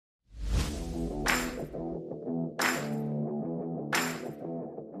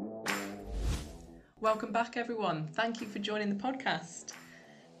Welcome back, everyone. Thank you for joining the podcast.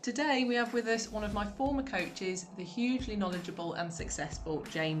 Today we have with us one of my former coaches, the hugely knowledgeable and successful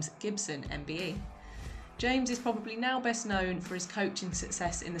James Gibson, MBE. James is probably now best known for his coaching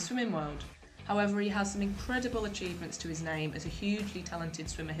success in the swimming world. However, he has some incredible achievements to his name as a hugely talented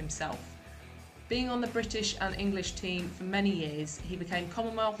swimmer himself. Being on the British and English team for many years, he became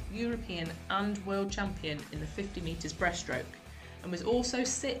Commonwealth, European and World Champion in the 50 metres breaststroke, and was also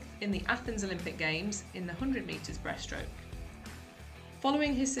 6th in the Athens Olympic Games in the 100 metres breaststroke.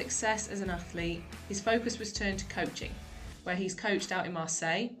 Following his success as an athlete, his focus was turned to coaching, where he's coached out in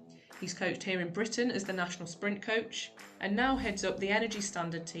Marseille, he's coached here in Britain as the national sprint coach, and now heads up the Energy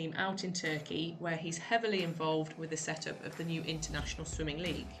Standard team out in Turkey, where he's heavily involved with the setup of the new International Swimming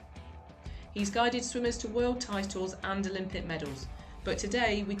League. He's guided swimmers to world titles and Olympic medals, but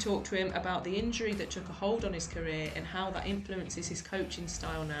today we talk to him about the injury that took a hold on his career and how that influences his coaching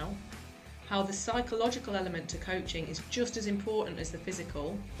style now, how the psychological element to coaching is just as important as the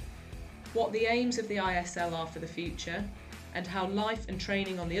physical, what the aims of the ISL are for the future, and how life and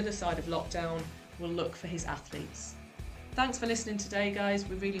training on the other side of lockdown will look for his athletes. Thanks for listening today, guys.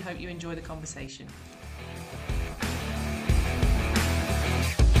 We really hope you enjoy the conversation.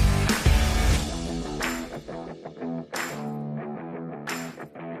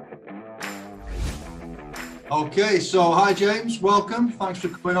 Okay, so hi James, welcome. Thanks for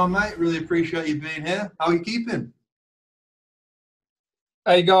coming on, mate. Really appreciate you being here. How are you keeping?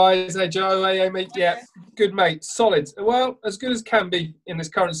 Hey guys, hey Joe, hey mate. Yeah, good mate, solid. Well, as good as can be in this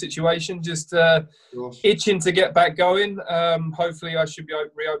current situation. Just itching to get back going. Hopefully, I should be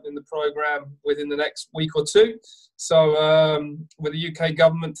reopening the program within the next week or two. So, with the UK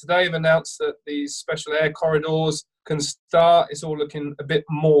government today, have announced that these special air corridors can start. It's all looking a bit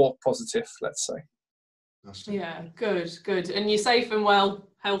more positive, let's say. Yeah, good. And you're safe and well,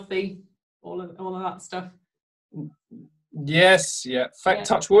 healthy, all of that stuff. Yes, yeah.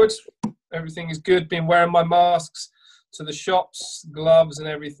 Touch wood. Everything is good. Been wearing my masks to the shops, gloves and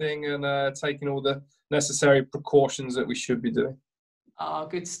everything, and taking all the necessary precautions that we should be doing. Oh,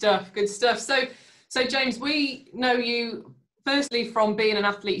 good stuff. So James, we know you firstly from being an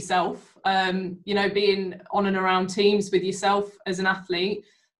athlete yourself, being on and around teams with yourself as an athlete.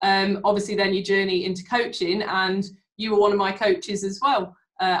 Obviously then your journey into coaching, and you were one of my coaches as well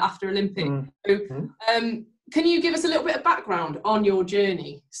after Olympic. So, can you give us a little bit of background on your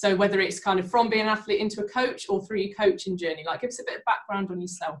journey? So whether it's kind of from being an athlete into a coach or through your coaching journey, give us a bit of background on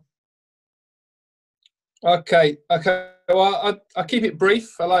yourself. Okay. Well, I keep it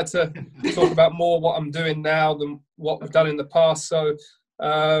brief. I like to talk about more what I'm doing now than what we've done in the past. So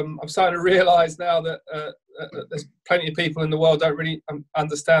I'm starting to realise now that there's plenty of people in the world don't really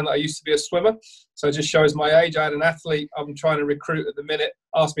understand that I used to be a swimmer. So it just shows my age. I had an athlete I'm trying to recruit at the minute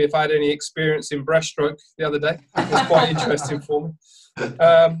asked me if I had any experience in breaststroke the other day. It was quite interesting for me.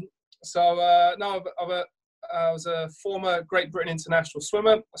 I was a former Great Britain international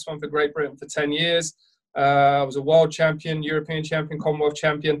swimmer. I swam for Great Britain for 10 years. I was a world champion, European champion, Commonwealth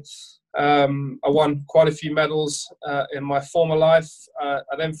champion. I won quite a few medals in my former life. I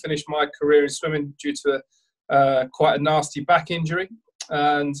then finished my career in swimming due to quite a nasty back injury.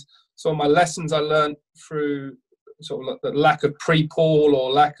 And so my lessons I learned through sort of the lack of pre-pool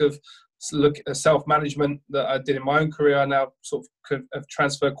or lack of self-management that I did in my own career, I now sort of have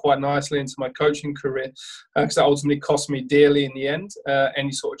transferred quite nicely into my coaching career, because that ultimately cost me dearly in the end,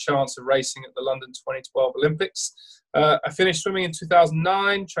 any sort of chance of racing at the London 2012 Olympics. I finished swimming in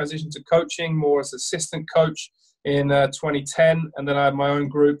 2009, transitioned to coaching more as assistant coach in 2010, and then I had my own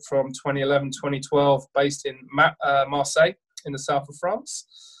group from 2011-2012 based in Marseille in the south of France.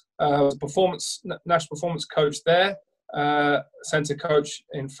 I was a national performance coach there, centre coach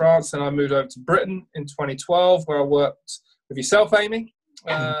in France, and I moved over to Britain in 2012, where I worked with yourself, Amy.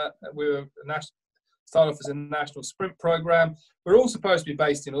 We were started off as a national sprint program. We're all supposed to be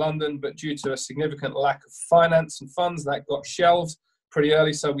based in London, but due to a significant lack of finance and funds, that got shelved pretty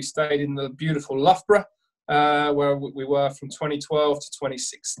early. So we stayed in the beautiful Loughborough, where we were from 2012 to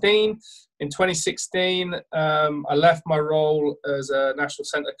 2016. In 2016, I left my role as a national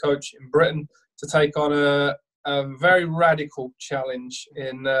centre coach in Britain to take on a very radical challenge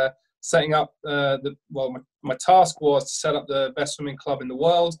in setting up my task was to set up the best swimming club in the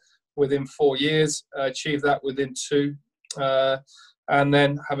world within 4 years, achieve that within 2, and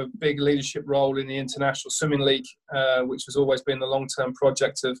then have a big leadership role in the International Swimming League, which has always been the long-term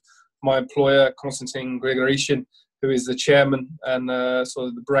project of my employer, Konstantin Grigorishin, who is the chairman and sort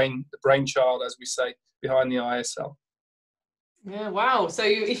of the brainchild, as we say, behind the ISL. Yeah, wow. So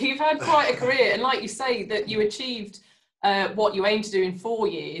you've had quite a career, and like you say, that you achieved what you aim to do in 4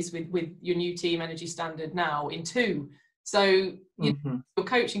 years with your new team Energy Standard now in 2. So you know, your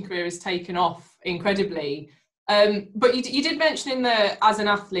coaching career has taken off incredibly. But you did mention in there, as an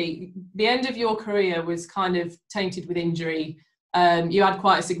athlete, the end of your career was kind of tainted with injury. You had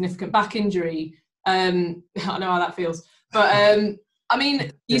quite a significant back injury. I know how that feels. But I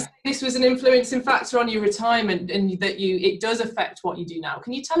mean, you say this was an influencing factor on your retirement, and that it does affect what you do now.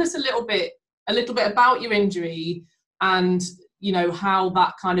 Can you tell us a little bit about your injury, and you know how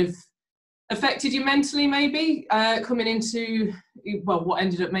that kind of affected you mentally, maybe coming into what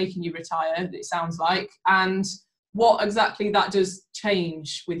ended up making you retire, it sounds like, and what exactly that does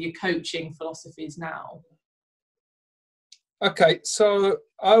change with your coaching philosophies now? Okay, so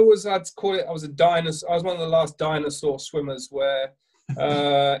I'd call it, I was a dinosaur. I was one of the last dinosaur swimmers where,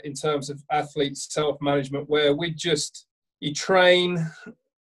 in terms of athletes, self-management, where you train,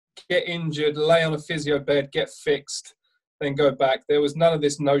 get injured, lay on a physio bed, get fixed, then go back. There was none of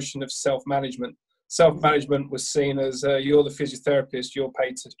this notion of self-management. Self-management was seen as you're the physiotherapist, you're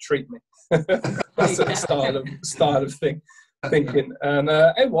paid to treat me. That's the style of thinking, and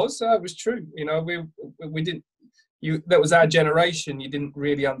it was true. You know, we didn't. That was our generation. You didn't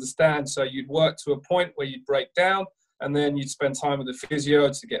really understand, so you'd work to a point where you'd break down, and then you'd spend time with the physio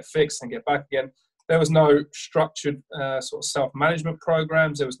to get fixed and get back again. There was no structured sort of self-management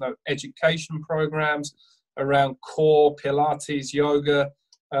programs. There was no education programs around core, Pilates, yoga,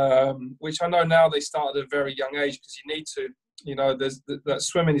 which I know now they start at a very young age because you need to. You know, that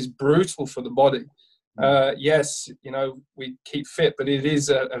swimming is brutal for the body. Yes, you know, we keep fit, but it is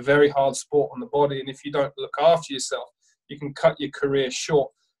a very hard sport on the body. And if you don't look after yourself, you can cut your career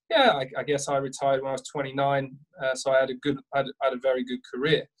short. Yeah, I guess I retired when I was 29, so I had a very good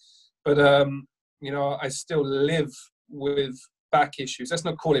career. But you know, I still live with back issues. Let's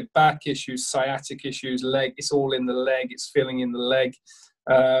not call it back issues, sciatic issues, leg. It's all in the leg. It's feeling in the leg.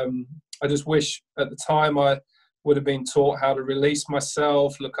 I just wish at the time I would have been taught how to release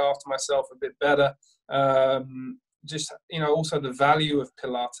myself, look after myself a bit better. Just, you know, also the value of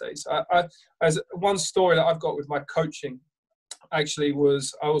Pilates. As one story that I've got with my coaching actually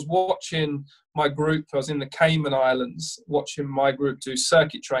was, I was watching my group. I was in the Cayman Islands watching my group do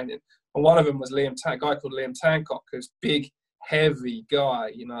circuit training. And one of them was a guy called Liam Tancock, who's big, heavy guy,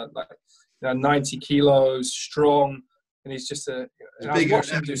 you know, like 90 kilos, strong. And he's just I was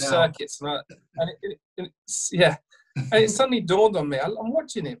watching him do circuits. And it suddenly dawned on me, I'm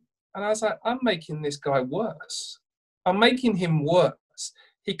watching him. And I was like, I'm making this guy worse. I'm making him worse.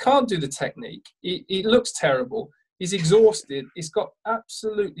 He can't do the technique. He looks terrible. He's exhausted. He's got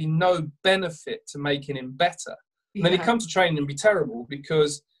absolutely no benefit to making him better. And then he comes to training and be terrible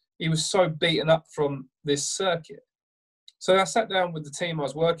because he was so beaten up from this circuit. So I sat down with the team I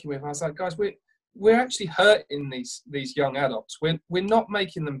was working with. And I was like, guys, we're actually hurting these young adults. We're not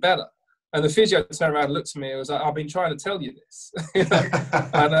making them better. And the physio turned around and looked at me and was like, I've been trying to tell you this.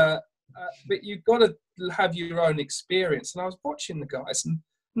 But you've got to have your own experience. And I was watching the guys, and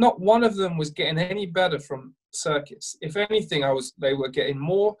not one of them was getting any better from circuits. If anything, they were getting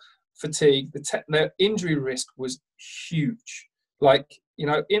more fatigue. Their injury risk was huge. Like, you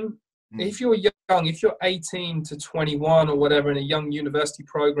know, if you're young, if you're 18 to 21 or whatever in a young university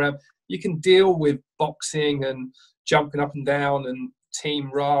program, you can deal with boxing and jumping up and down and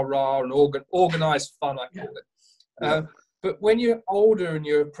team rah-rah and organized fun, I call it. But when you're older and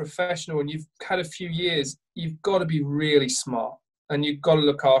you're a professional and you've had a few years, you've got to be really smart and you've got to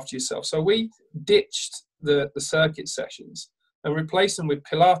look after yourself. So we ditched the circuit sessions and replaced them with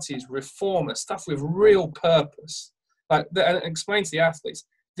Pilates, reformer, stuff with real purpose. And explain to the athletes,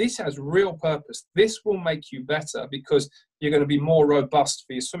 this has real purpose. This will make you better because you're going to be more robust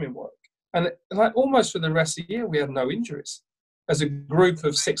for your swimming work. And like almost for the rest of the year, we had no injuries as a group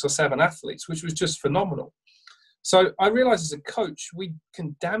of 6 or 7 athletes, which was just phenomenal. So I realized as a coach, we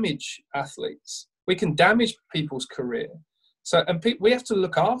can damage athletes. We can damage people's career. We have to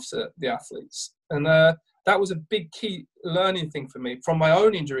look after the athletes. And that was a big key learning thing for me from my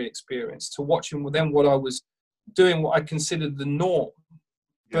own injury experience to watching then what I was doing, what I considered the norm.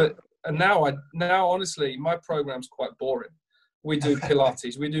 But now honestly, my program's quite boring. We do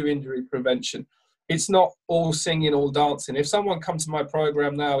Pilates, we do injury prevention. It's not all singing, all dancing. If someone comes to my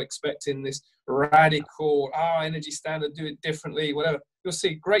program now expecting this radical, Energy Standard, do it differently, whatever, you'll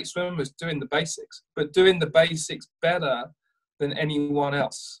see great swimmers doing the basics, but doing the basics better than anyone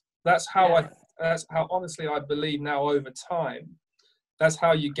else. That's how honestly I believe now over time, that's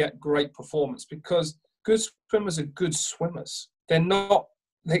how you get great performance, because good swimmers are good swimmers.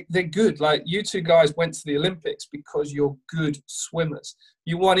 They're good. Like you two guys went to the Olympics because you're good swimmers.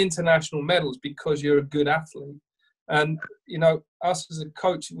 You won international medals because you're a good athlete. And, you know, us as a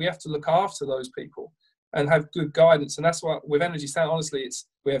coach, we have to look after those people and have good guidance. And that's why with Energy Stand, honestly,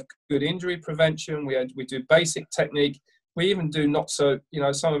 we have good injury prevention. We do basic technique. We even do not so, you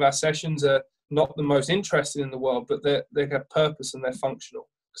know, some of our sessions are not the most interesting in the world, but they have purpose and they're functional.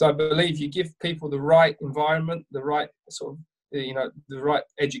 Because I believe you give people the right environment, the right sort of, you know, the right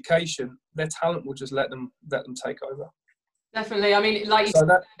education, their talent will just let them take over. Definitely. I mean, like you so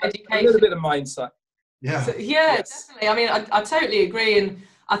said, education. A little bit of mindset. Yeah. So, yeah, Yes. definitely. I mean, I totally agree. And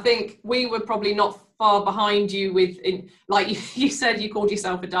I think we were probably not far behind you like you said, you called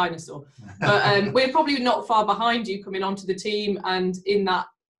yourself a dinosaur, but we're probably not far behind you coming onto the team and in that,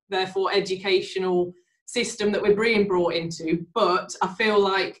 therefore, educational system that we're being brought into. But I feel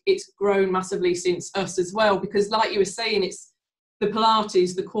like it's grown massively since us as well, because like you were saying, it's the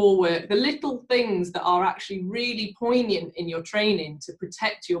Pilates, the core work, the little things that are actually really poignant in your training to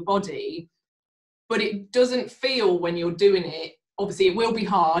protect your body. But it doesn't feel when you're doing it, obviously it will be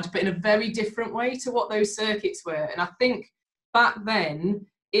hard, but in a very different way to what those circuits were. And I think back then,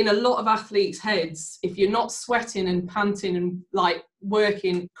 in a lot of athletes' heads, if you're not sweating and panting and like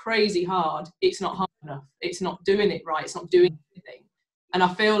working crazy hard, it's not hard enough. It's not doing it right. It's not doing anything. And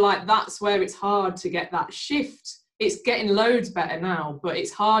I feel like that's where it's hard to get that shift. It's getting loads better now, but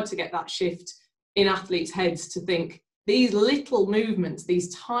it's hard to get that shift in athletes' heads to think these little movements,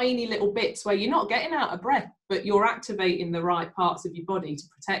 these tiny little bits where you're not getting out of breath, but you're activating the right parts of your body to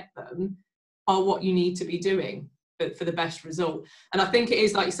protect them, are what you need to be doing for the best result. And I think it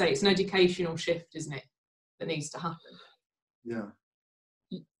is, like you say, it's an educational shift, isn't it, that needs to happen?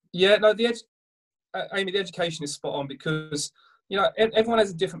 Yeah, no, Amy, the education is spot on, because, you know, everyone has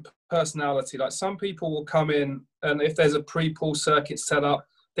a different personality. Like, some people will come in and if there's a pre-pull circuit set up,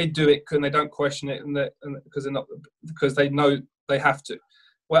 they do it and they don't question it, and because they know they have to.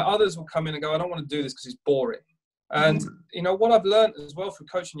 Where others will come in and go, I don't want to do this because it's boring. And you know what I've learned as well from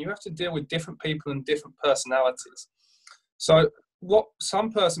coaching, you have to deal with different people and different personalities. So what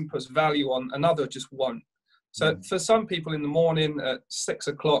some person puts value on, another just won't. So for some people in the morning at 6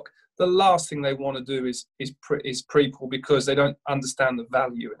 o'clock, the last thing they want to do is pre-pull, because they don't understand the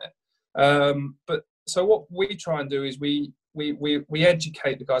value in it. But so what we try and do is we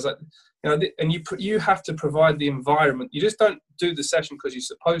educate the guys, like, you know, and you have to provide the environment. You just don't do the session because you're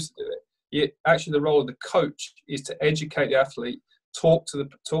supposed to do it. Actually, the role of the coach is to educate the athlete, talk to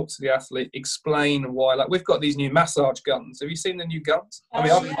the athlete, explain why. Like, we've got these new massage guns. Have you seen the new guns? I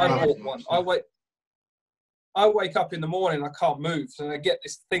mean, I bought one. I wake up in the morning, I can't move, so I get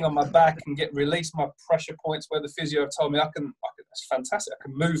this thing on my back and release my pressure points where the physio told me I can. That's fantastic. I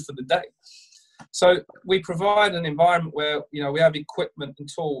can move for the day. So we provide an environment where, you know, we have equipment and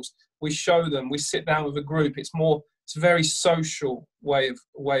tools. We show them. We sit down with a group. It's a very social way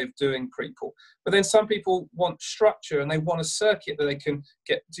of doing pre-pull. But then some people want structure and they want a circuit that they can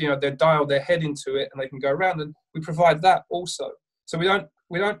get, you know, they dial their head into it and they can go around, and we provide that also. So we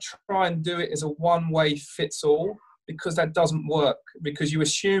don't try and do it as a one-way fits all, because that doesn't work, because you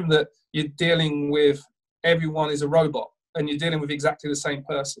assume that you're dealing with everyone is a robot and you're dealing with exactly the same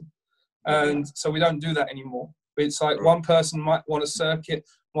person. And so we don't do that anymore. It's like one person might want a circuit,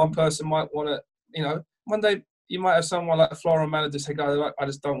 one person might want to, you know, one day you might have someone like a floral manager say, I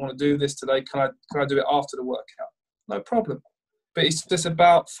just don't want to do this today. Can I do it after the workout? No problem. But it's just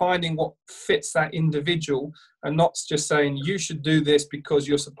about finding what fits that individual, and not just saying you should do this because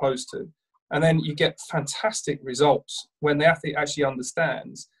you're supposed to. And then you get fantastic results when the athlete actually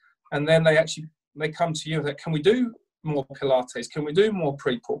understands. And then they come to you and say, can we do more Pilates? Can we do more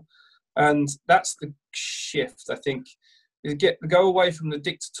pre-pull? And that's the shift, I think, is go away from the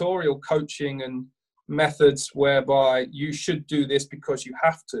dictatorial coaching and methods whereby you should do this because you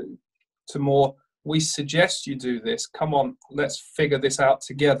have to more, we suggest you do this. Come on, let's figure this out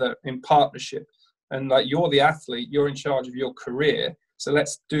together in partnership. And like, you're the athlete, you're in charge of your career. So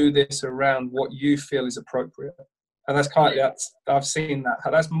let's do this around what you feel is appropriate. And that's I've seen that.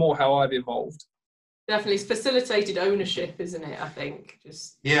 That's more how I've evolved. Definitely, it's facilitated ownership, isn't it? I think.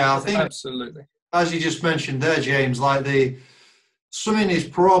 I think absolutely. As you just mentioned there, James, like swimming is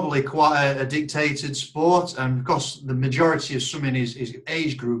probably quite a dictated sport, and because the majority of swimming is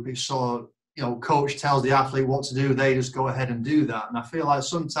age group, it's sort of, you know, coach tells the athlete what to do, they just go ahead and do that. And I feel like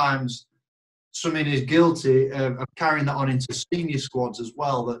sometimes swimming is guilty of carrying that on into senior squads as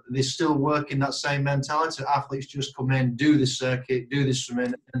well, that they still work in that same mentality. Athletes just come in, do this circuit, do this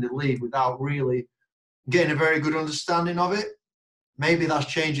swimming, and they leave without really getting a very good understanding of it. Maybe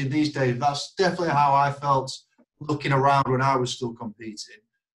that's changing these days. That's definitely how I felt looking around when I was still competing.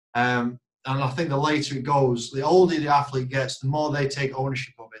 And I think the later it goes, the older the athlete gets, the more they take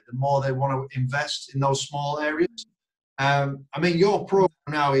ownership of it, the more they want to invest in those small areas. I mean, your program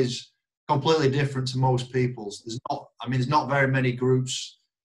now is completely different to most people's. There's not very many groups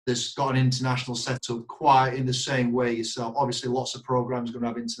that's got an international setup quite in the same way yourself. Obviously, lots of programs are going to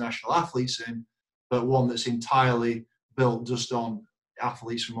have international athletes in, but one that's entirely built just on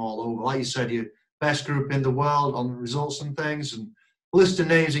athletes from all over. Like you said, your best group in the world on the results and things, and the list of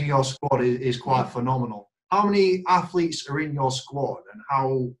names in your squad is quite phenomenal. How many athletes are in your squad, and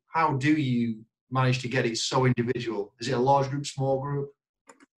how do you manage to get it so individual? Is it a large group, small group?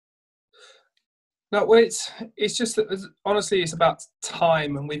 No, well, it's just that honestly, it's about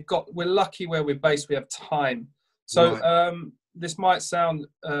time, and we're lucky where we're based. We have time. So Right. this might sound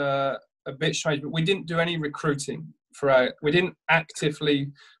a bit strange, but we didn't do any recruiting we didn't actively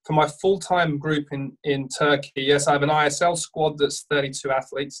for my full-time group in Turkey. Yes, I have an ISL squad that's 32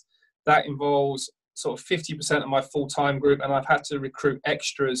 athletes. That involves sort of 50% of my full-time group, and I've had to recruit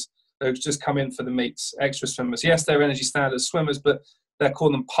extras who've just come in for the meets, extra swimmers. Yes, they're energy standard swimmers, but they're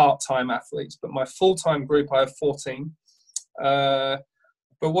calling them part-time athletes. But my full-time group, I have 14. But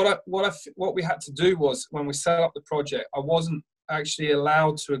what we had to do was, when we set up the project, I wasn't actually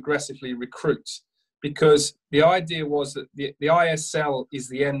allowed to aggressively recruit, because the idea was that the ISL is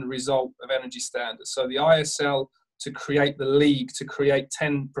the end result of energy standards. So the ISL, to create the league, to create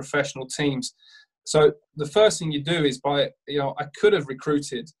 10 professional teams. So the first thing you do is I could have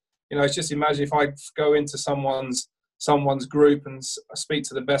recruited, just imagine if I go into someone's group and speak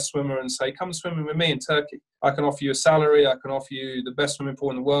to the best swimmer and say, come swimming with me in Turkey. I can offer you a salary. I can offer you the best swimming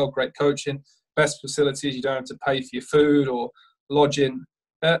pool in the world, great coaching, best facilities. You don't have to pay for your food or lodging.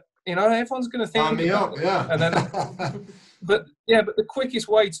 Everyone's going to think Sign me up, yeah. And then, but the quickest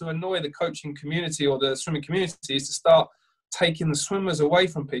way to annoy the coaching community or the swimming community is to start taking the swimmers away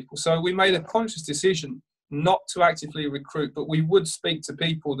from people. So we made a conscious decision not to actively recruit, but we would speak to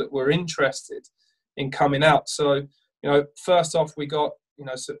people that were interested in coming out. So, first off, we got,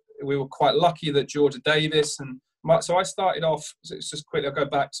 so we were quite lucky that Georgia Davis so I started off, so it's just quick, I'll go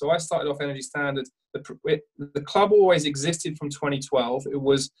back. So I started off Energy Standard. The club always existed from 2012. It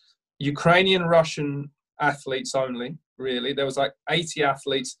was Ukrainian, Russian athletes only, really. There was like 80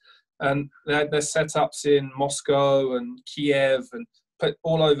 athletes, and they had their setups in Moscow and Kiev and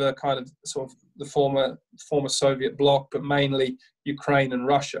all over kind of sort of the former Soviet bloc, but mainly Ukraine and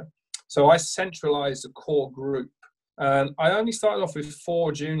Russia. So I centralized a core group. And I only started off with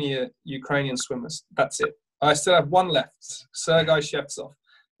 4 junior Ukrainian swimmers. That's it. I still have one left, Sergei Shevtsov.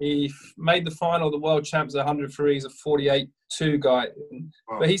 He made the final of the world champs at 100 free. He's a 48.2 guy.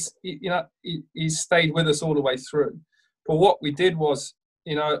 Wow. But he's stayed with us all the way through. But what we did was,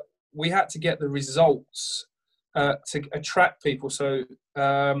 we had to get the results to attract people. So,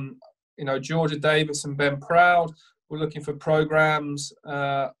 Georgia Davis and Ben Proud were looking for programs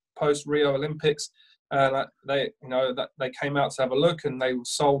post Rio Olympics. They came out to have a look, and they were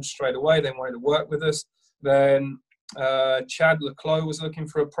sold straight away. They wanted to work with us. Then Chad Leclos was looking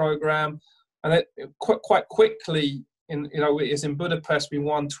for a program, and it, quite quickly, it's in Budapest. We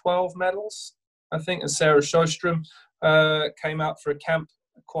won 12 medals, I think, and Sarah Sjostrom came out for a camp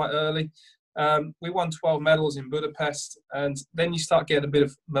quite early. We won 12 medals in Budapest, and then you start getting a bit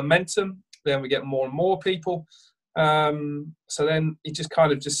of momentum. Then we get more and more people. So then it just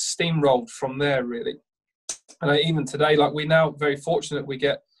kind of just steamrolled from there, really. And even today, we're now very fortunate, we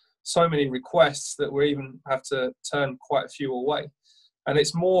get so many requests that we even have to turn quite a few away. And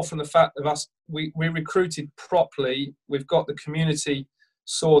it's more from the fact of us, we recruited properly. We've got the community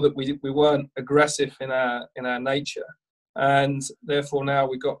saw that we weren't aggressive in our nature. And therefore now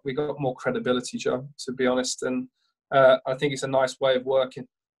we got more credibility, Joe, to be honest. And I think it's a nice way of working.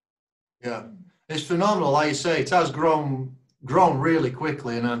 Yeah, it's phenomenal. Like you say, it has grown really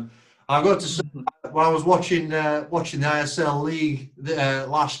quickly. And I've got to say, when I was watching the ISL League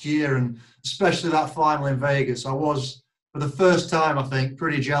last year, and especially that final in Vegas, I was, for the first time, I think,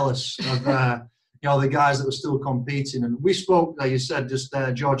 pretty jealous of the guys that were still competing. And we spoke, like you said, just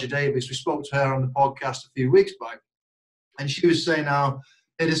Georgia Davis. We spoke to her on the podcast a few weeks back, and she was saying how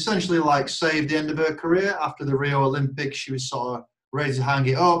it essentially saved the end of her career after the Rio Olympics. She was sort of ready to hang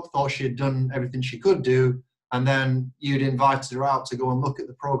it up, thought she had done everything she could do, and then you'd invited her out to go and look at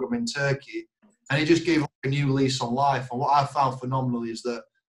the program in Turkey, and it just gave her a new lease on life. And what I found phenomenal is that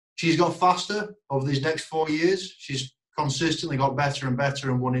she's got faster over these next 4 years. She's consistently got better and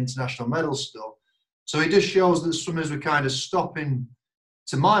better and won international medals still. So it just shows that swimmers were kind of stopping,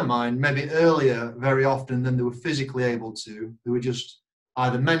 to my mind, maybe earlier very often than they were physically able to. They were just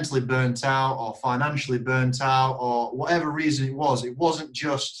either mentally burnt out or financially burnt out, or whatever reason it was. It wasn't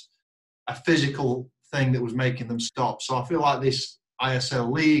just a physical thing that was making them stop. So I feel like this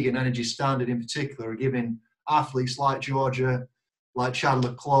ISL League and Energy Standard in particular are giving athletes like Georgia, like Chad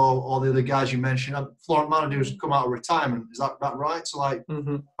Leclos, all the other guys you mentioned. Florent Manadu's come out of retirement. Is that right? So like,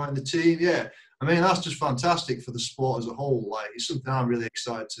 join the team. Yeah, I mean that's just fantastic for the sport as a whole. Like it's something I'm really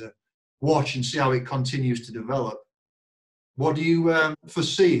excited to watch and see how it continues to develop. What do you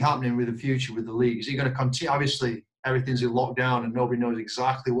foresee happening with the future with the league? Is it going to continue? Obviously, everything's in lockdown and nobody knows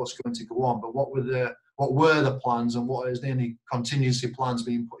exactly what's going to go on. But what were the plans, and what is there any contingency plans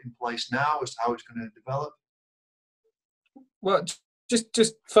being put in place now as to how it's going to develop? Well,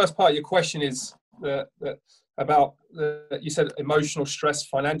 just first part of your question is about you said emotional stress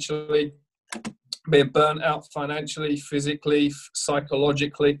financially, being burnt out financially, physically,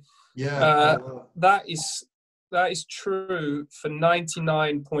 psychologically. Yeah, that is true for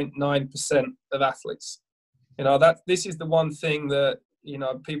 99.9% of athletes. You know, that this is the one thing that, you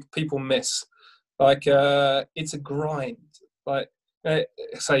know, people miss. Like, it's a grind. Like,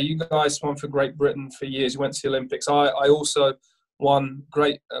 say you guys swam for Great Britain for years. You went to the Olympics. I also won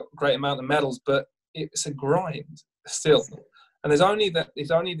great amount of medals, but it's a grind still. And there's only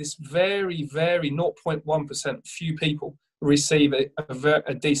this very, very 0.1% few people receive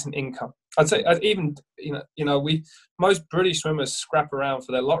a decent income. I'd say even most British swimmers scrap around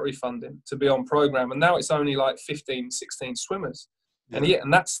for their lottery funding to be on program, and now it's only like 15, 16 swimmers, and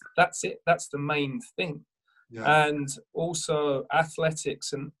that's it. That's the main thing. Yeah. And also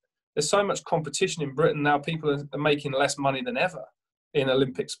athletics, and there's so much competition in Britain now. People are making less money than ever in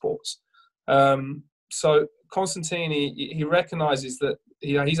Olympic sports. So Constantine, he recognises that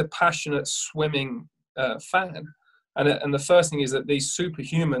he's a passionate swimming fan. And the first thing is that these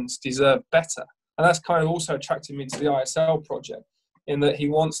superhumans deserve better. And that's kind of also attracted me to the ISL project, in that he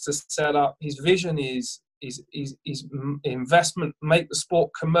wants to set up, his vision is investment, make the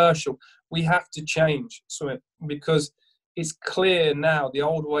sport commercial. We have to change swimming because it's clear now the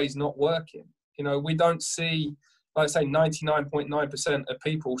old way is not working. You know, we don't see, like I say, 99.9% of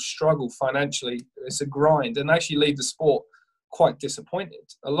people struggle financially. It's a grind and actually leave the sport quite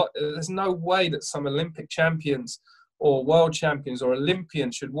disappointed. There's no way that some Olympic champions or world champions or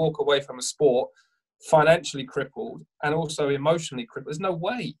Olympians should walk away from a sport financially crippled and also emotionally crippled. There's no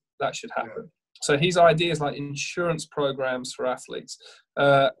way that should happen. So his ideas like insurance programs for athletes,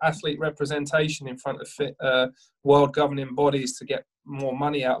 athlete representation in front of world governing bodies to get more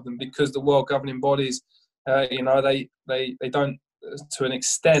money out of them, because the world governing bodies, they don't, to an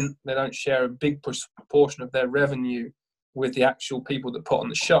extent, they don't share a big proportion of their revenue with the actual people that put on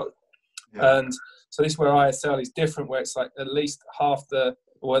the show. Yeah. And so this is where ISL is different, where it's like at least half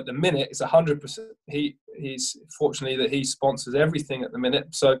or at the minute it's 100%. He's fortunately that he sponsors everything at the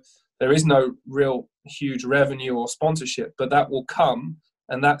minute. So there is no real huge revenue or sponsorship, but that will come,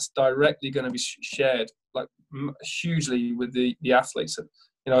 and that's directly going to be shared like hugely with the athletes,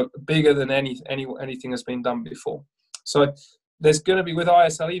 you know, bigger than anything that's been done before. So there's going to be, with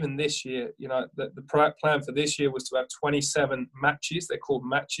ISL, even this year, you know, the plan for this year was to have 27 matches. They're called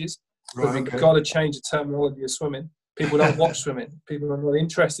matches. Right, we've got to change the terminology of swimming. People don't watch swimming. People are not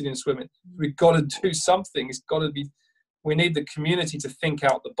interested in swimming. We've got to do something. It's got to be. We need the community to think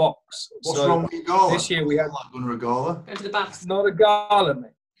out the box. What's wrong with Gala? This year we had a gala. Go to the bath. Not a gala,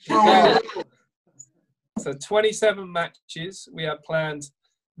 mate. Oh. So 27 matches we had planned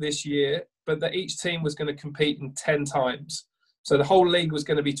this year, but that each team was going to compete in 10 times. So the whole league was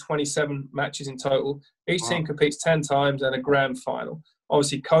going to be 27 matches in total. Each team competes 10 times and a grand final.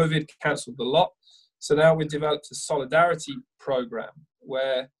 Obviously, COVID cancelled the lot. So now we've developed a solidarity program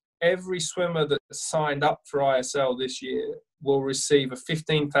where every swimmer that signed up for ISL this year will receive a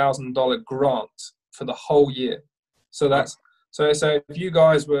 $15,000 grant for the whole year. So that's so if you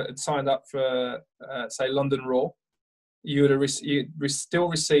guys had signed up for say London Raw, you would still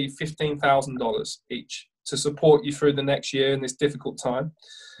receive $15,000 each to support you through the next year in this difficult time.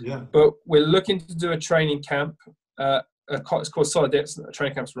 Yeah. But we're looking to do a training camp. It's called Solidarity.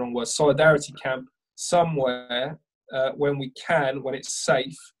 Training camp's the wrong word. Solidarity camp somewhere when it's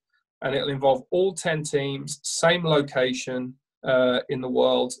safe, and it'll involve all 10 teams, same location in the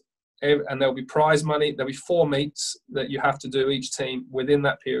world, and there'll be prize money. There'll be 4 meets that you have to do each team within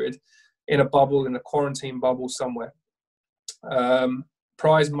that period, in a bubble, in a quarantine bubble somewhere.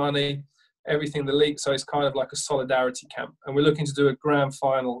 Prize money, everything, the league. So it's kind of like a solidarity camp, and we're looking to do a grand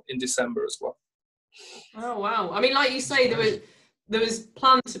final in December as well. Oh wow! I mean, like you say, there was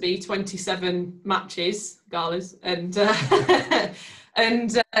planned to be 27 matches, galas, and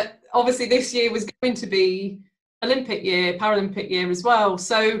obviously this year was going to be Olympic year, Paralympic year as well.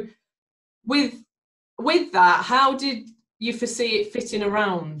 So with that, how did you foresee it fitting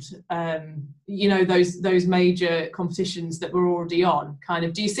around, you know, those major competitions that we're already on? Kind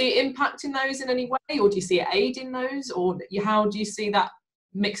of, do you see it impacting those in any way, or do you see it aiding those, or how do you see that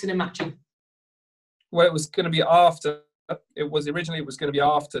mixing and matching? Well, it was going to be after. Originally it was going to be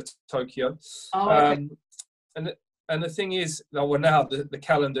after Tokyo. Oh, okay. And the thing is, well, now the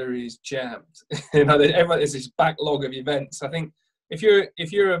calendar is jammed. You know, there's this backlog of events. I think if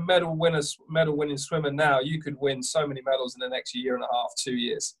you're a medal winning swimmer now, you could win so many medals in the next year and a half, 2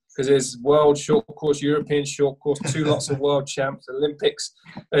 years, because there's world short course, European short course, 2 lots of world champs, Olympics,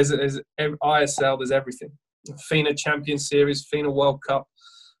 there's ISL, there's everything. FINA Champion Series, FINA World Cup.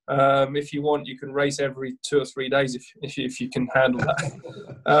 If you want, you can race every 2 or 3 days if you can handle that.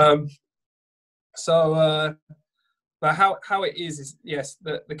 But how it is yes,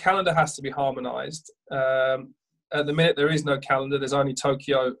 the calendar has to be harmonised. At the minute, there is no calendar. There's only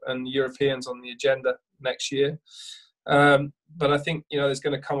Tokyo and Europeans on the agenda next year. But I think, you know, there's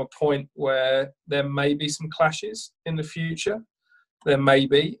going to come a point where there may be some clashes in the future. There may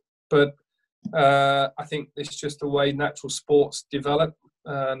be, but I think it's just the way natural sports develop,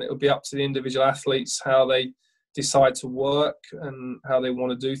 and it'll be up to the individual athletes how they decide to work and how they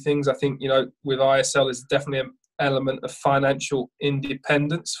want to do things. I think, you know, with ISL, there's definitely an element of financial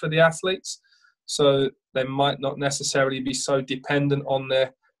independence for the athletes. So they might not necessarily be so dependent on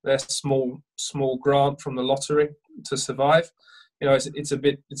their small grant from the lottery to survive. You know, it's a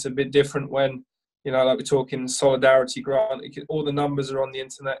bit different when, you know, like we're talking solidarity grant. All the numbers are on the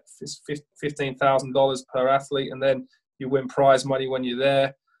internet. It's $15,000 per athlete, and then you win prize money when you're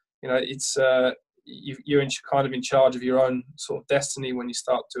there. You know, it's you're kind of in charge of your own sort of destiny when you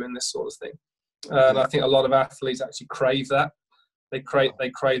start doing this sort of thing. And I think a lot of athletes actually crave that. They crave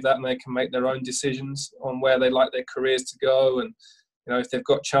that, and they can make their own decisions on where they like their careers to go. And, you know, if they've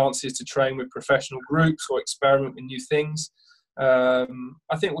got chances to train with professional groups or experiment with new things, I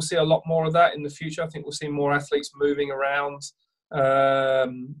think we'll see a lot more of that in the future. I think we'll see more athletes moving around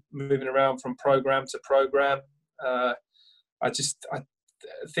from program to program. I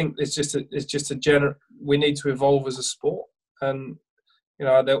think we need to evolve as a sport, and, you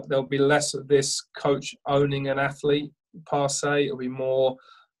know, there'll be less of this coach owning an athlete per se. It'll be more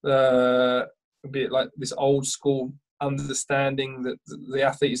a bit like this old school understanding that the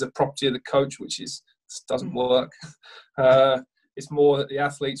athlete is a property of the coach, which doesn't work. It's more that the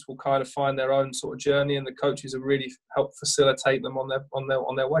athletes will kind of find their own sort of journey, and the coaches will really help facilitate them on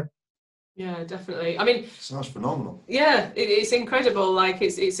their way. Yeah, definitely. I mean, sounds phenomenal. Yeah, it's incredible. Like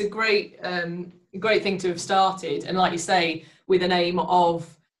it's a great thing to have started, and like you say, with an aim of,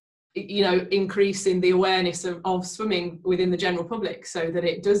 you know, increasing the awareness of swimming within the general public, so that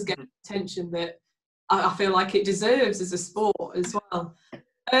it does get attention that I feel like it deserves as a sport as well.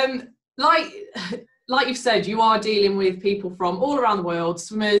 Like you've said, you are dealing with people from all around the world,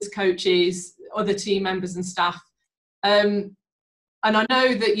 swimmers, coaches, other team members and staff. And I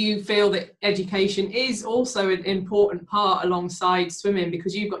know that you feel that education is also an important part alongside swimming,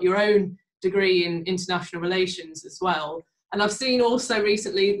 because you've got your own degree in international relations as well. And I've seen also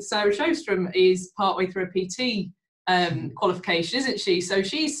recently that Sarah Sjostrom is partway through a PT qualification, isn't she? So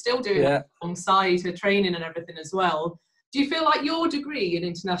she's still doing that alongside her training and everything as well. Do you feel like your degree in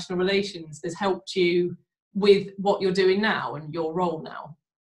international relations has helped you with what you're doing now and your role now?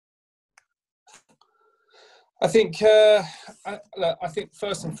 I think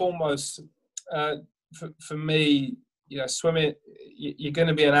first and foremost, for me, you know, swimming, you're going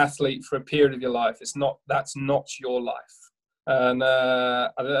to be an athlete for a period of your life. That's not your life. And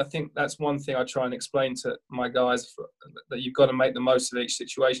I think that's one thing I try and explain to my guys, that you've got to make the most of each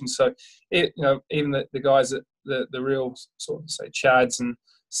situation. So, you know, even the guys that the real sort of, say, Chads and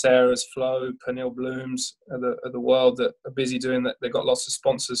Sarahs, Flo, Pernille Blooms of the world that are busy doing that, they've got lots of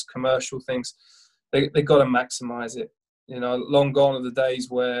sponsors, commercial things. They've got to maximise it. You know, long gone are the days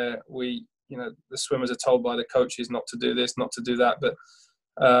where the swimmers are told by the coaches not to do this, not to do that. But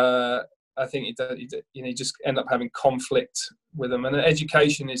I think you just end up having conflict with them. And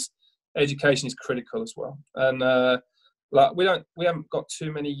education is critical as well. And like we haven't got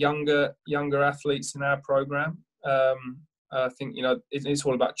too many younger athletes in our program. I think, you know, it's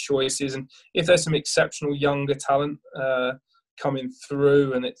all about choices. And if there's some exceptional younger talent coming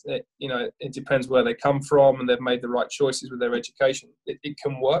through, and it depends where they come from, and they've made the right choices with their education, it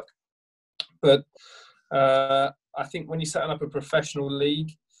can work. But I think when you're setting up a professional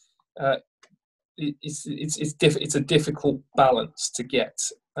league, it's a difficult balance to get,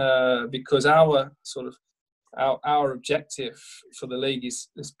 because our objective for the league is,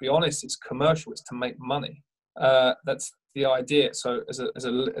 let's be honest, it's commercial. It's to make money. That's the idea. So as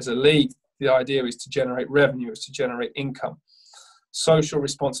a league, the idea is to generate revenue, is to generate income. Social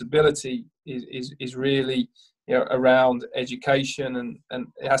responsibility is really, you know, around education, and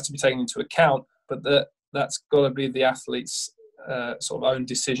it has to be taken into account, but that's got to be the athlete's sort of own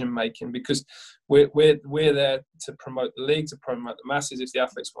decision making, because we're there to promote the league, to promote the masses. If the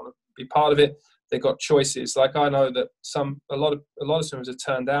athletes want to be part of it, they've got choices. Like, I know that a lot of swimmers have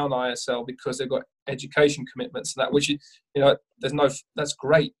turned down ISL because they've got education commitments and that, which, you know, that's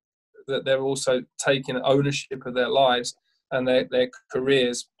great that they're also taking ownership of their lives and their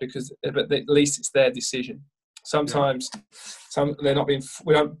careers, because but at least it's their decision. Sometimes they're not being,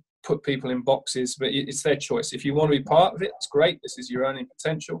 we don't put people in boxes, but it's their choice. If you want to be part of it, it's great. This is your earning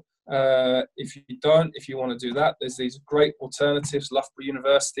potential. If you don't, if you want to do that, there's these great alternatives. Loughborough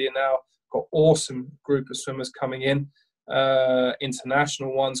University are now got awesome group of swimmers coming in,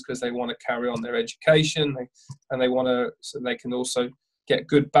 international ones, because they want to carry on their education, and they want to, so they can also get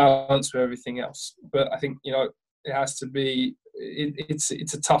good balance with everything else. But I think, you know, it has to be, it's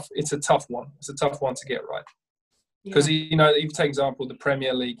a tough one. It's a tough one to get right. Because, you know, even take example, the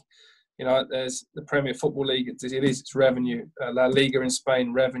Premier League, you know, there's the Premier Football League, it's revenue. La Liga in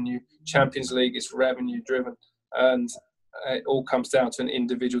Spain, revenue. Champions League is revenue driven. And it all comes down to an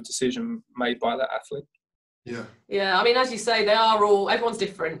individual decision made by that athlete. Yeah, I mean, as you say, everyone's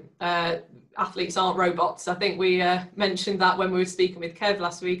different. Athletes aren't robots. I think we mentioned that when we were speaking with Kev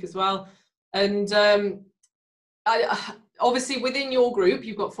last week as well. And obviously within your group,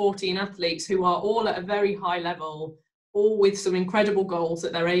 you've got 14 athletes who are all at a very high level, all with some incredible goals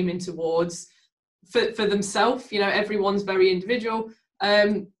that they're aiming towards for themselves. You know, everyone's very individual,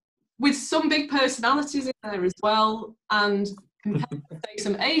 with some big personalities in there as well. And compared to, say,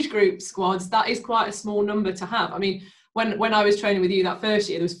 some age group squads, that is quite a small number to have. I mean, when I was training with you that first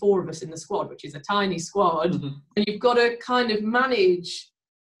year, there was 4 of us in the squad, which is a tiny squad. Mm-hmm. And you've got to kind of manage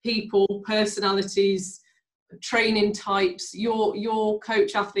people, personalities, training types, your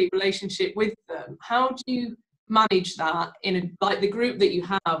coach-athlete relationship with them. How do you manage that in like the group that you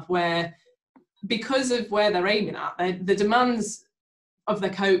have, where because of where they're aiming at, the demands of the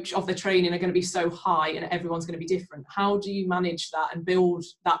coach, of the training, are going to be so high, and everyone's going to be different? How do you manage that and build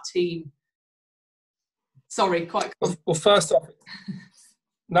that team? Sorry, quite cool. Well, first off,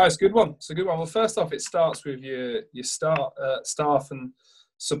 no, it's a good one. It's a good one. Well, first off, it starts with your staff and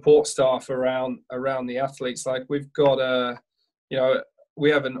support staff around the athletes. Like, we've got we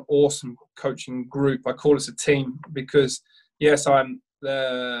have an awesome coaching group. I call us a team because, yes, I'm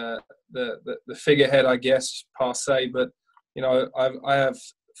the figurehead, I guess, per se, but, you know, I have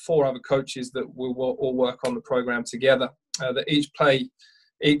 4 other coaches that will all work on the program together, that each play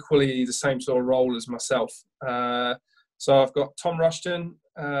equally the same sort of role as myself. So I've got Tom Rushton,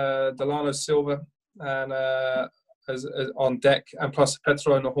 Delano Silva, and as on deck, and plus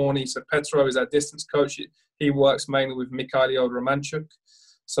Petro Nahorny. So Petro is our distance coach. He works mainly with Mikhailo Romanchuk.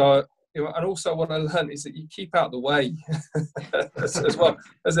 So, you know, and also what I learned is that you keep out the way. as well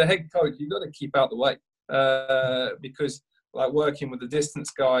as a head coach, you've got to keep out the way, because, like, working with the distance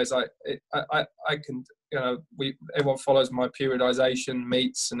guys, I can, you know, everyone follows my periodization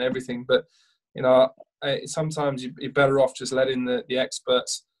meets and everything, but, you know, sometimes you're better off just letting the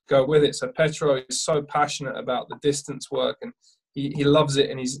experts go with it. So Petro is so passionate about the distance work, and he loves it,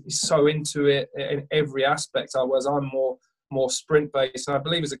 and he's so into it in every aspect. Whereas I'm more sprint based, and I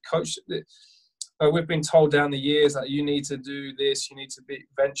believe as a coach, we've been told down the years that you need to do this, you need to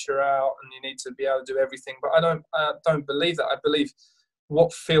venture out, and you need to be able to do everything. But I don't believe that. I believe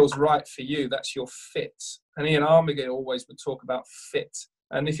what feels right for you, that's your fit. And Ian Armigate always would talk about fit.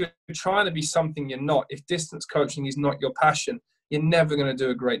 And if you're trying to be something you're not, if distance coaching is not your passion, you're never going to do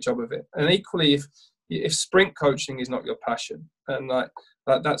a great job of it. And equally, if sprint coaching is not your passion, and like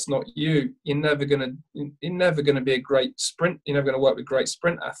that's not you, you're never going to be a great sprint. You're never going to work with great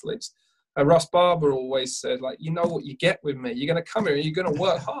sprint athletes. Russ Barber always said, like, you know what you get with me. You're going to come here and you're going to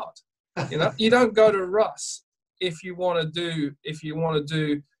work hard. You know, you don't go to Russ if you want to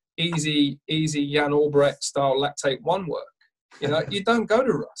do easy Jan Albrecht style lactate 1 work. You know, you don't go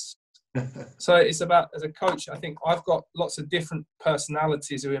to Russ. So it's about, as a coach, I think I've got lots of different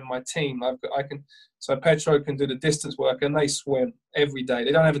personalities who are in my team. So Petro can do the distance work, and they swim every day.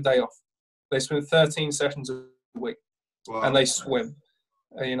 They don't have a day off. They swim 13 sessions a week. Wow. And they swim.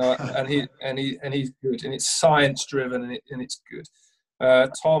 You know, and he's good, and it's science driven, and it's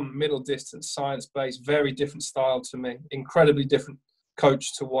good. Tom, middle distance, science based, very different style to me, incredibly different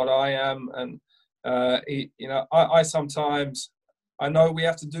coach to what I am. And I sometimes, I know we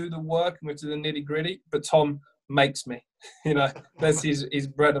have to do the work and we have to do the nitty gritty, but Tom makes me. You know, that's his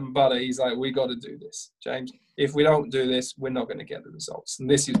bread and butter. He's like, we got to do this, James. If we don't do this, we're not going to get the results, and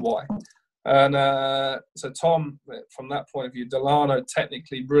this is why. And so Tom, from that point of view, Delano,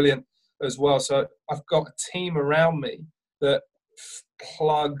 technically brilliant as well. So I've got a team around me that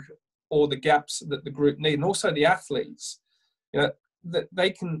plug all the gaps that the group need, and also the athletes. You know, that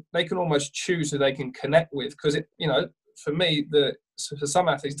they can almost choose who they can connect with, because it, you know, for me, for some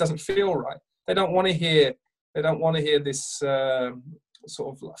athletes, it doesn't feel right. They don't want to hear this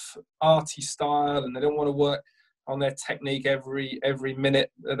sort of arty style, and they don't want to work on their technique every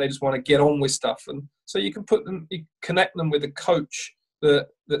minute. They just want to get on with stuff. And so you connect them with a coach that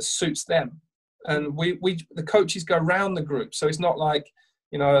suits them. And the coaches go around the group. So it's not like,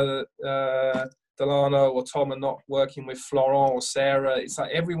 you know, Delano or Tom are not working with Florent or Sarah. It's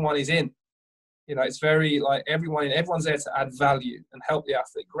like everyone is in. You know, it's very like everyone's there to add value and help the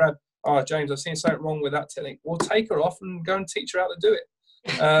athlete. James, I've seen something wrong with that technique. We'll take her off and go and teach her how to do it.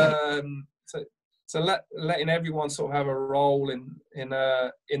 So letting everyone sort of have a role in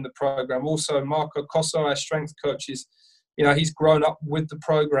the program. Also, Marco Cosso, our strength coach, you know, he's grown up with the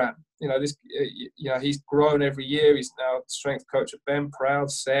program. You know, he's grown every year. He's now strength coach of Ben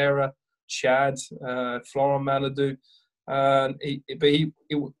Proud, Sarah, Chad, Florent Manadou.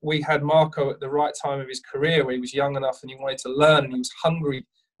 We had Marco at the right time of his career, where he was young enough and he wanted to learn and he was hungry,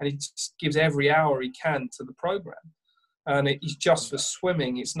 and he just gives every hour he can to the program. And he's just for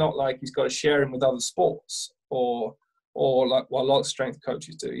swimming. It's not like he's got to share him with other sports or like what a lot of strength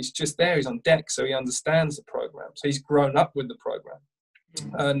coaches do. He's just there. He's on deck, so he understands the program. So he's grown up with the program.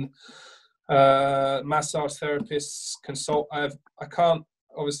 And massage therapists,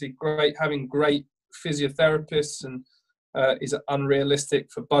 having great physiotherapists and is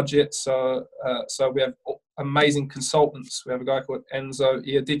unrealistic for budget. So we have amazing consultants. We have a guy called Enzo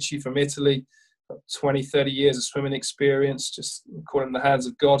Iodici from Italy, 20, 30 years of swimming experience, just call him the hands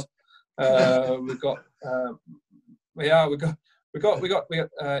of God. We've got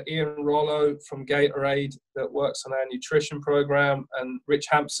Ian Rollo from Gatorade that works on our nutrition program, and Rich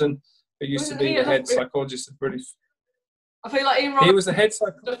Hampson, who used to be the head psychologist of British. I feel like Ian Rollo. He was the head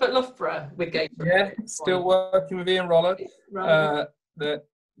psychologist at Loughborough with Gatorade. Yeah, still working with Ian Rollo. Right.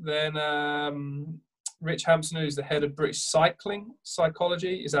 Then Rich Hampson, who's the head of British Cycling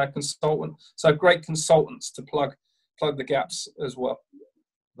Psychology, is our consultant. So great consultants to plug the gaps as well.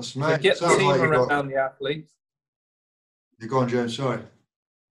 That's so get the team around the athletes. You're going, James. Sorry.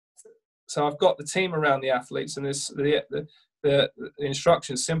 So I've got the team around the athletes, and the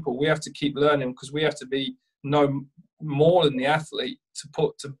instruction is simple. We have to keep learning, because we have to know more than the athlete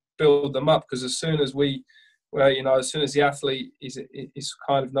to build them up. Because as soon as the athlete is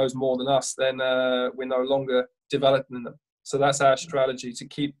kind of knows more than us, then we're no longer developing them. So that's our strategy, to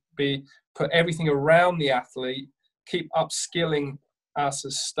put everything around the athlete, keep upskilling us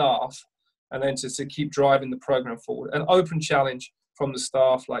as staff, and then to keep driving the program forward. An open challenge from the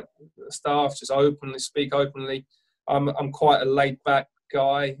staff, like the staff just speak openly. I'm quite a laid back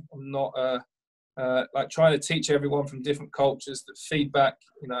guy. I'm not like trying to teach everyone from different cultures that feedback,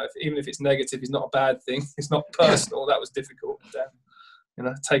 you know, even if it's negative, is not a bad thing. It's not personal. That was difficult. You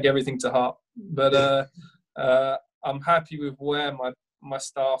know, take everything to heart. But I'm happy with where my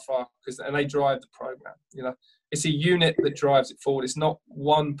staff are, and they drive the program. You know, it's a unit that drives it forward. It's not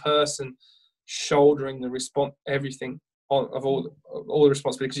one person shouldering everything of all the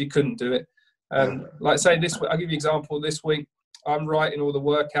responsibility, because you couldn't do it. And like say this week, I'll give you an example. This week, I'm writing all the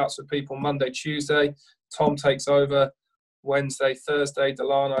workouts for people Monday, Tuesday. Tom takes over Wednesday, Thursday.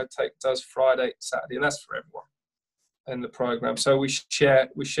 Delano does Friday, Saturday, and that's for everyone in the program. So we share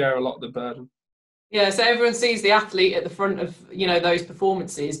a lot of the burden. Yeah, so everyone sees the athlete at the front of, you know, those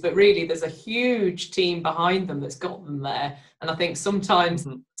performances, but really there's a huge team behind them that's got them there. And I think sometimes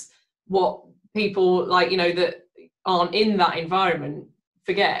what people like, you know, that aren't in that environment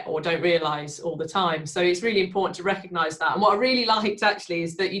forget or don't realise all the time. So it's really important to recognise that. And what I really liked actually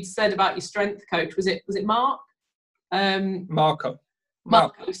is that you'd said about your strength coach, was it Mark? Marco,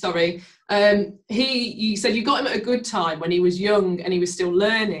 sorry. You said you got him at a good time when he was young and he was still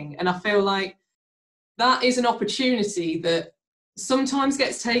learning. And I feel like that is an opportunity that sometimes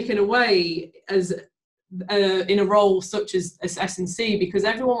gets taken away as in a role such as S&C, because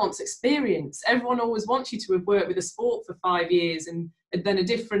everyone wants experience. Everyone always wants you to have worked with a sport for 5 years and then a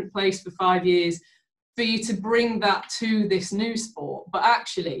different place for 5 years, for you to bring that to this new sport. But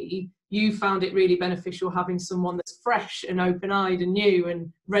actually, you found it really beneficial having someone that's fresh and open-eyed and new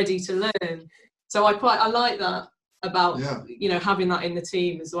and ready to learn. So I like that about you know, having that in the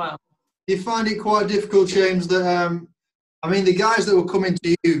team as well. You find it quite difficult, James, that I mean, the guys that were coming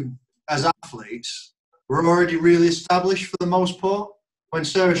to you as athletes were already really established for the most part. When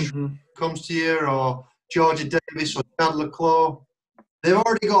Sarah comes to you, or Georgia Davis or Chad Leclos, they've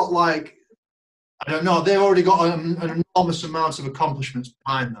already got like I don't know. They've already got an enormous amount of accomplishments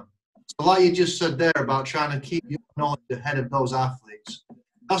behind them. So like you just said there about trying to keep your knowledge ahead of those athletes,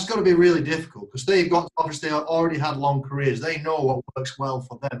 that's got to be really difficult because they've got obviously already had long careers. They know what works well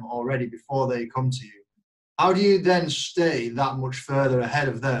for them already before they come to you. How do you then stay that much further ahead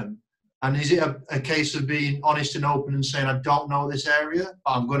of them? And is it a case of being honest and open and saying, I don't know this area,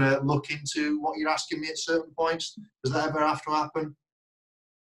 but I'm going to look into what you're asking me at certain points? Does that ever have to happen?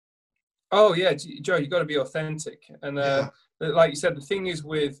 Oh, yeah, Joe, you've got to be authentic. And like you said, the thing is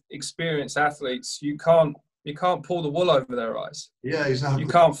with experienced athletes, you can't pull the wool over their eyes. Yeah, exactly. You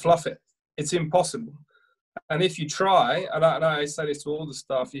can't fluff it. It's impossible. And if you try, and I say this to all the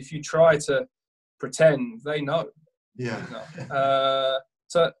staff, if you try to pretend, they know. Yeah. You know?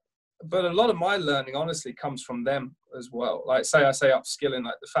 But a lot of my learning, honestly, comes from them as well. Like, I say upskilling,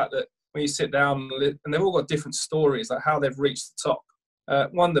 like the fact that when you sit down and they've all got different stories, like how they've reached the top.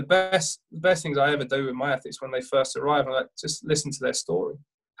 One of the best things I ever do with my athletes when they first arrive, I like just listen to their story,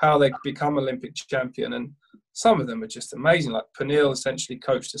 how they become Olympic champion, and some of them are just amazing. Like Pernille essentially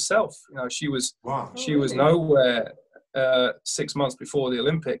coached herself. You know, she was nowhere 6 months before the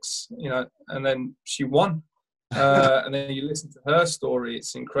Olympics. You know, and then she won. And then you listen to her story;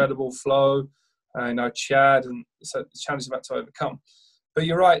 it's incredible flow. You know, Chad, and so the challenges about to overcome. But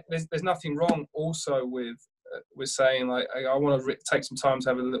you're right. There's nothing wrong also with saying like I want to take some time to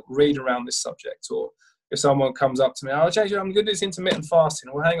have a little read around this subject, or if someone comes up to me, I'm going to do this intermittent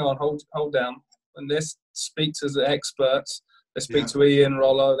fasting. Well, hang on, hold down, and let's speak to the experts. Let's speak to Ian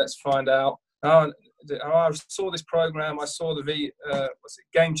Rollo. Let's find out. I saw this program. I saw the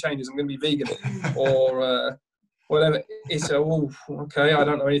Game Changers. I'm going to be vegan, or whatever. It's okay. I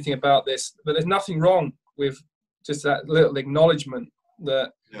don't know anything about this, but there's nothing wrong with just that little acknowledgement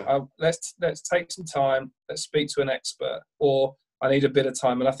that let's take some time. Let's speak to an expert, or I need a bit of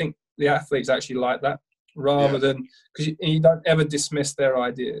time. And I think the athletes actually like that, rather than because you don't ever dismiss their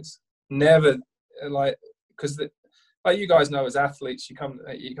ideas. Never, because like you guys know as athletes,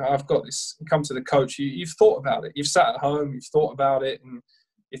 I've got this. You come to the coach. You've thought about it. You've sat at home. You've thought about it, and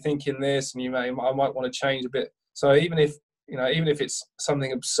you're thinking this, and I might want to change a bit. So even if it's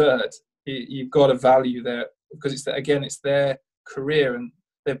something absurd, you've got a value there because it's their career and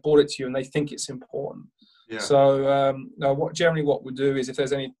they've brought it to you and they think it's important. Yeah. So what we'll do is if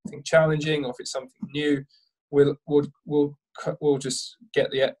there's anything challenging or if it's something new, we'll just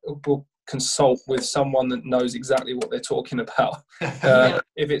we'll consult with someone that knows exactly what they're talking about.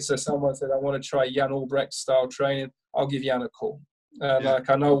 If it's someone said I want to try Jan Albrecht style training, I'll give Jan a call. Like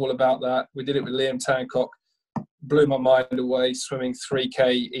I know all about that. We did it with Liam Tancock. Blew my mind away, swimming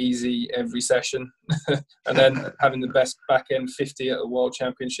 3K easy every session and then having the best back end 50 at the World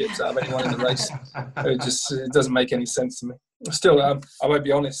Championships out of anyone in the race. It doesn't make any sense to me. Still, I won't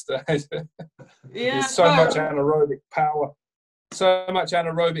be honest. There's so much anaerobic power.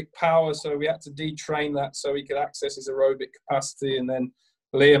 So we had to detrain that so he could access his aerobic capacity. And then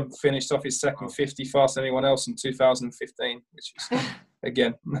Liam finished off his second 50 faster than anyone else in 2015, which is,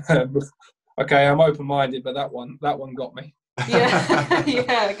 again... Okay, I'm open-minded, but that one got me.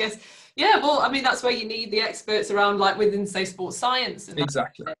 I guess. Yeah, well, I mean, that's where you need the experts around, like within, say, sports science. And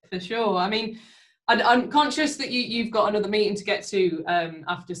exactly. For sure. I mean, I'm conscious that you've got another meeting to get to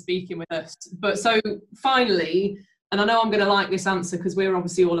after speaking with us. But so finally, and I know I'm going to like this answer because we're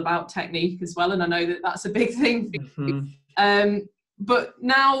obviously all about technique as well, and I know that that's a big thing for you. But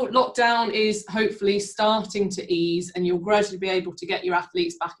now lockdown is hopefully starting to ease and you'll gradually be able to get your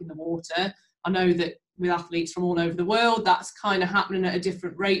athletes back in the water. I know that with athletes from all over the world, that's kind of happening at a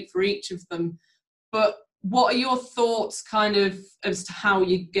different rate for each of them. But what are your thoughts kind of as to how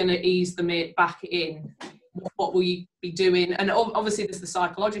you're going to ease them back in? What will you be doing? And obviously there's the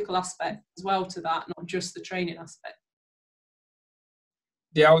psychological aspect as well to that, not just the training aspect.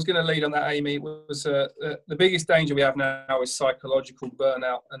 Yeah, I was going to lead on that, Amy. It was the biggest danger we have now is psychological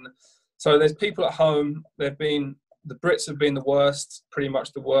burnout. And so there's people at home. The Brits have been the worst, pretty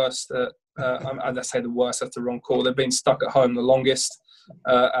much the worst. And I say the worst, that's the wrong call. They've been stuck at home the longest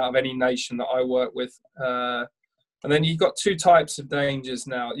out of any nation that I work with. And then you've got two types of dangers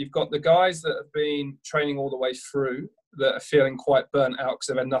now. You've got the guys that have been training all the way through that are feeling quite burnt out because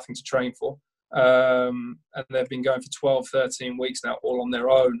they've had nothing to train for. And they've been going for 12, 13 weeks now, all on their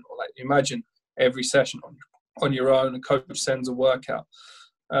own. Or like imagine every session on your own, a coach sends a workout.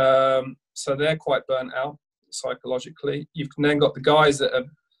 So they're quite burnt out psychologically. You've then got the guys that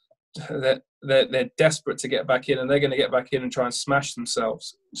they're desperate to get back in, and they're going to get back in and try and smash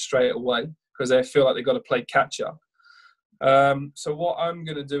themselves straight away because they feel like they've got to play catch up. So what I'm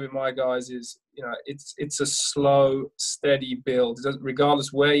going to do with my guys is, it's a slow, steady build.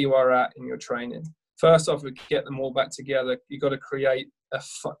 Regardless where you are at in your training. First off, we get them all back together. You've got to create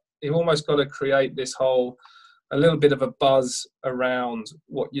you've almost got to create this a little bit of a buzz around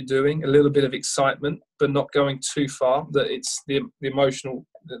what you're doing, a little bit of excitement, but not going too far, that it's the emotional,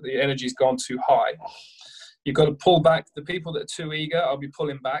 that the energy's gone too high. You've got to pull back. The people that are too eager, I'll be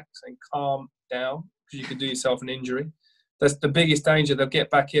pulling back, saying calm down, because you could do yourself an injury. That's the biggest danger. They'll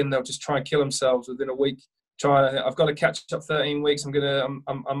get back in, they'll just try and kill themselves within a week. I've got to catch up 13 weeks, I'm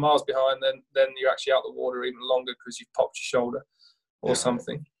miles behind, then you're actually out the water even longer because you've popped your shoulder or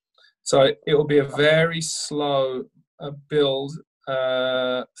something. So it will be a very slow build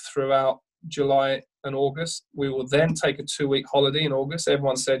throughout July and August. We will then take a 2-week holiday in August.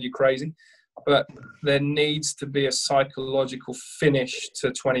 Everyone said you're crazy, but there needs to be a psychological finish to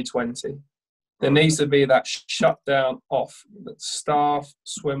 2020. There needs to be that shutdown off, the staff,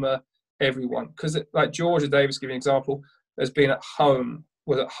 swimmer, everyone. Because like Georgia Davis, giving an example, has been at home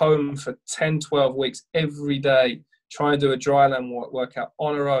for 10, 12 weeks every day, trying to do a dryland workout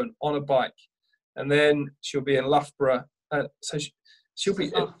on her own, on a bike. And then she'll be in Loughborough. So she'll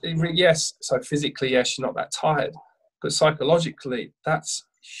be, yes, so physically, yes, she's not that tired. But psychologically, that's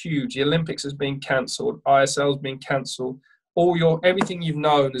huge. The Olympics has been cancelled. ISL's been cancelled. Everything you've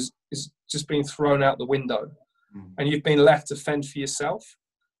known is just been thrown out the window. And you've been left to fend for yourself.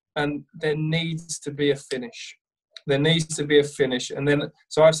 And there needs to be a finish. There needs to be a finish. And then,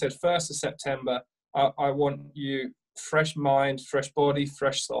 so I've said 1st of September, I want you fresh mind, fresh body,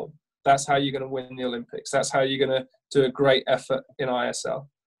 fresh soul. That's how you're going to win the Olympics. That's how you're going to do a great effort in ISL.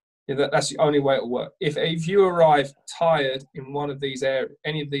 That's the only way it'll work. If you arrive tired in one of these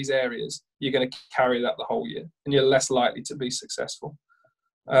any of these areas, you're going to carry that the whole year, and you're less likely to be successful.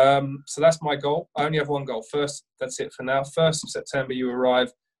 So that's my goal. I only have one goal. First, that's it for now. 1st of September, you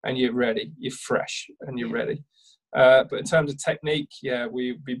arrive and you're ready. You're fresh and you're ready. But in terms of technique,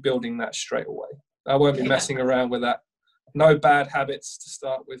 we'll be building that straight away. I won't be messing around with that. No bad habits to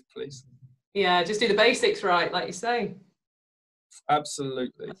start with, please. Yeah, just do the basics right, like you say.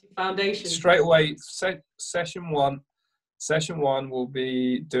 Absolutely. That's your foundation. Straight away, session one, we'll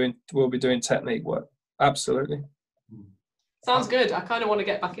be doing technique work. Absolutely. Sounds good. I kind of want to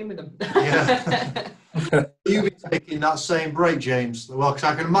get back in with them. Yeah. You'll be taking that same break, James? Well, because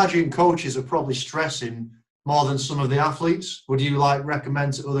I can imagine coaches are probably stressing more than some of the athletes. Would you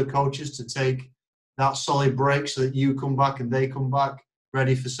recommend to other coaches to take that solid break so that you come back and they come back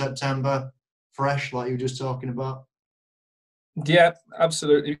ready for September, fresh, like you were just talking about? Yeah,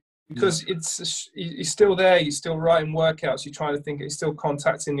 absolutely. Because you're still there, you're still writing workouts, you're trying to think, you're still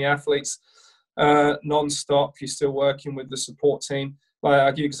contacting the athletes non-stop, you're still working with the support team. Like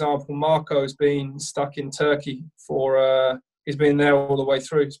I'll give you an example, Marco's been stuck in Turkey he's been there all the way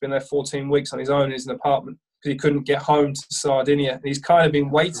through. He's been there 14 weeks on his own in his apartment because he couldn't get home to Sardinia. And he's kind of been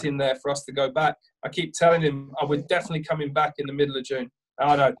waiting there for us to go back. I keep telling him I would definitely coming back in the middle of June.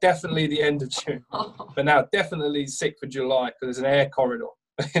 Oh no, definitely the end of June. But now definitely 6th of July because there's an air corridor.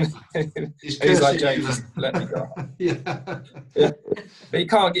 He's like, James, just let me go. Yeah. But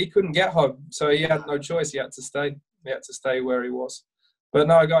he couldn't get home. So he had no choice. He had to stay. He had to stay where he was. But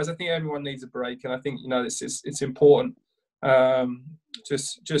no, guys, I think everyone needs a break. And I think, it's important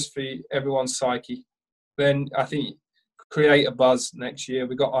just for everyone's psyche. Then I think create a buzz next year.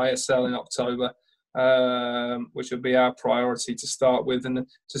 We've got ISL in October, which will be our priority to start with, and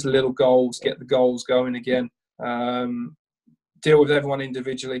just little goals, get the goals going again. Deal with everyone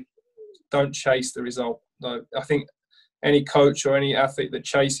individually. Don't chase the result. No, I think any coach or any athlete that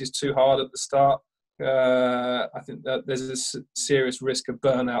chases too hard at the start, I think that there's a serious risk of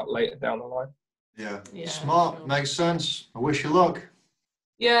burnout later down the line. Yeah. Smart. Sure. Makes sense. I wish you luck.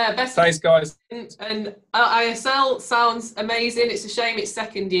 Yeah, thanks, guys. And ISL sounds amazing. It's a shame its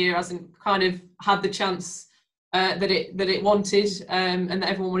second year hasn't kind of had the chance that it wanted and that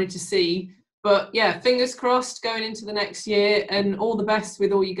everyone wanted to see. But yeah, fingers crossed going into the next year, and all the best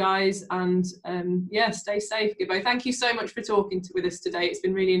with all you guys. And stay safe, Gibbo. Thank you so much for talking with us today. It's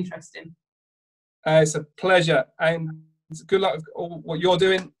been really interesting. It's a pleasure, and good luck with all what you're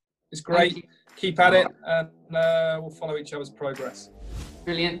doing. It's great. Keep at it, and we'll follow each other's progress.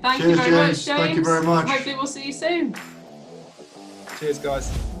 Brilliant. Thank you very much, James. Thank you very much. Hopefully we'll see you soon. Cheers, guys.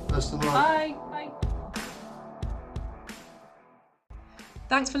 Best of luck. Bye. Bye.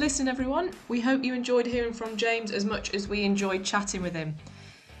 Thanks for listening, everyone. We hope you enjoyed hearing from James as much as we enjoyed chatting with him.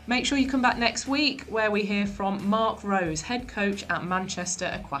 Make sure you come back next week where we hear from Mark Rose, head coach at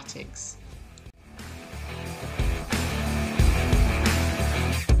Manchester Aquatics.